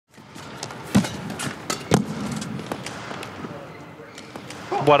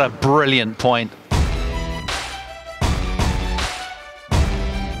What a brilliant point.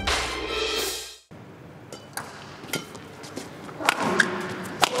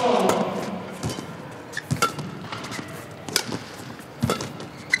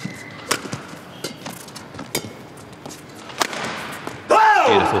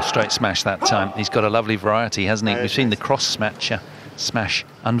 Beautiful straight smash that time. He's got a lovely variety, hasn't he? We've seen the cross smash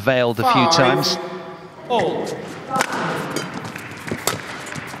unveiled a few times. All.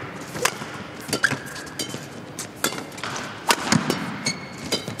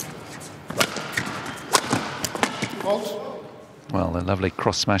 Well, a lovely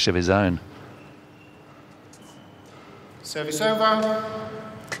cross smash of his own. Service over.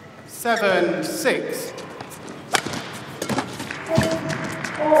 7-6.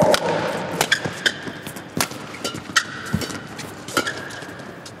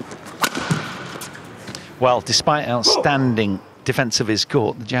 Well, despite outstanding defence of his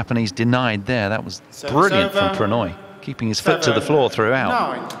court, the Japanese denied there. That was brilliant from Prannoy, keeping his foot to the floor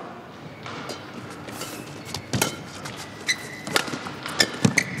throughout. 9.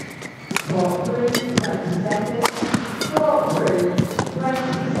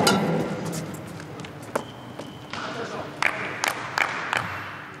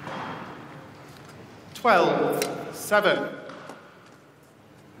 Seven.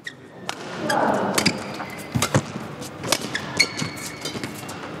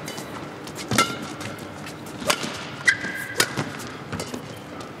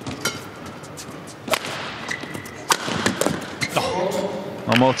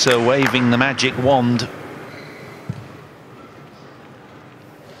 Momota waving the magic wand.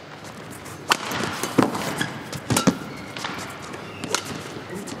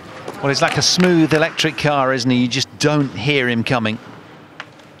 Well, he's like a smooth electric car, isn't he? You just don't hear him coming.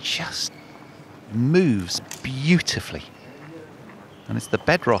 Just moves beautifully. And it's the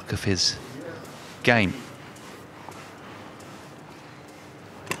bedrock of his game.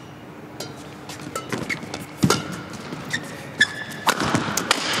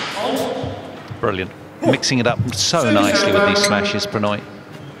 Brilliant. Mixing it up so nicely with these smashes, Prannoy.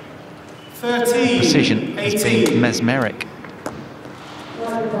 13. Precision has been mesmeric.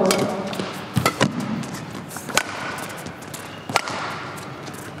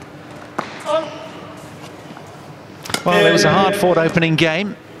 Well, it was a hard-fought opening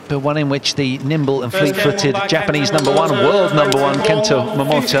game, but one in which the nimble and fleet-footed Japanese #1, world #1, Kento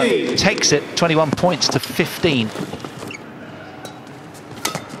Momota, takes it 21 points to 15.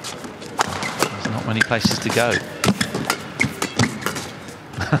 There's not many places to go.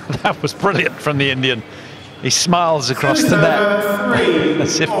 That was brilliant from the Indian. He smiles across the net,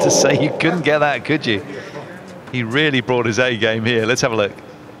 as if to say, you couldn't get that, could you? He really brought his A game here. Let's have a look.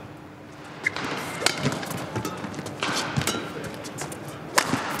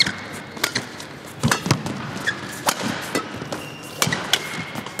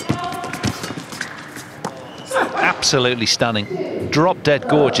 Absolutely stunning. Drop dead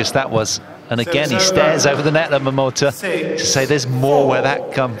gorgeous that was. And again, he stares over the net at Momota to say there's more where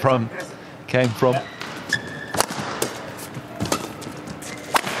that came from.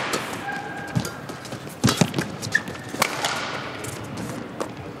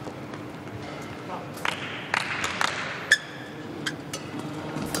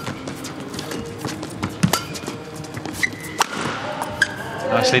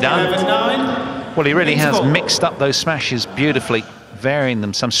 Nicely done. Well, he really has mixed up those smashes beautifully, varying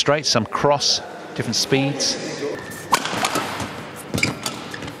them, some straight, some cross, different speeds.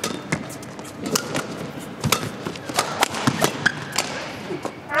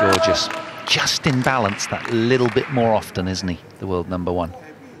 Gorgeous. Just in balance that little bit more often, isn't he, the world #1?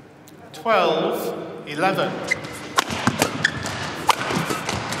 12-11.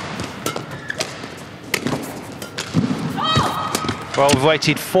 Well, we've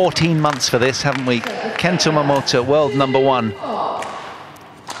waited 14 months for this, haven't we? Kento Momota, world #1.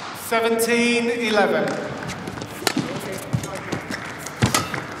 17-11.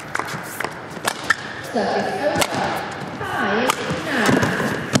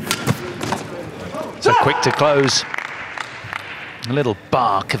 So quick to close. A little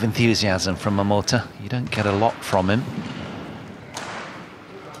bark of enthusiasm from Momota. You don't get a lot from him.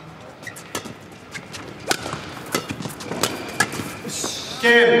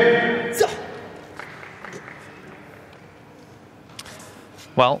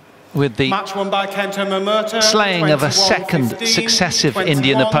 Well, with the match won by Kento Momota, slaying of a second successive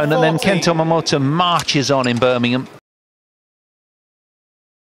Indian opponent, then Kento Momota marches on in Birmingham.